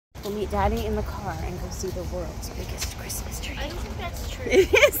We'll meet Daddy in the car and go see the world's biggest Christmas tree. I don't think that's true.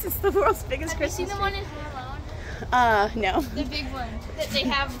 It is. It's the world's biggest Christmas tree. Have you seen the one in Home Alone? No. The big one that they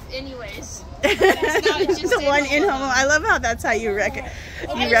have anyways. The one in Home Alone. I love how that's how you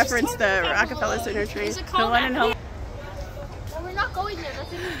reference the Rockefeller Center tree. Is it The called one in Home. No, we're not going there.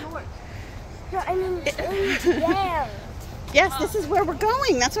 That's in New York. No, I mean, there. Yes, this is where we're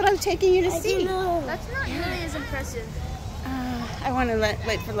going. That's what I'm taking you to see. That's not really as impressive. I want to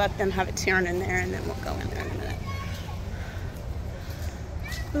let them have a turn in there, and then we'll go in there in a minute.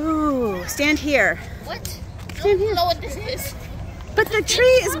 Ooh, stand here. What? Stand I here. don't know what this is. But the tree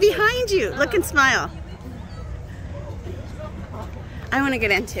is behind you. Look and smile. I want to get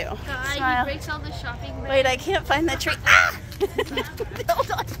in too. He breaks all the shopping bags. Wait, I can't find that tree. Ah!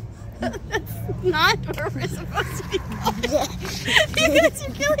 Hold on. That's not where we're supposed to be going. You guys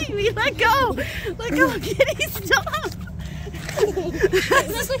are killing me. Let go. Let go, Kitty. Stop.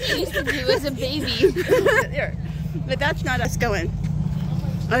 That's what he used to do as a baby. Here. But that's not us going.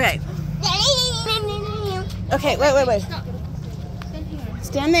 Okay. Okay, wait. Stop.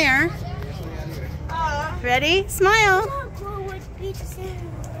 Stand Stand here. there. Ready? Smile.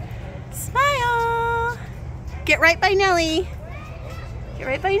 Smile. Get right by Nellie. Get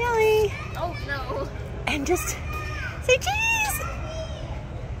right by Nellie. Oh no. And just say cheese.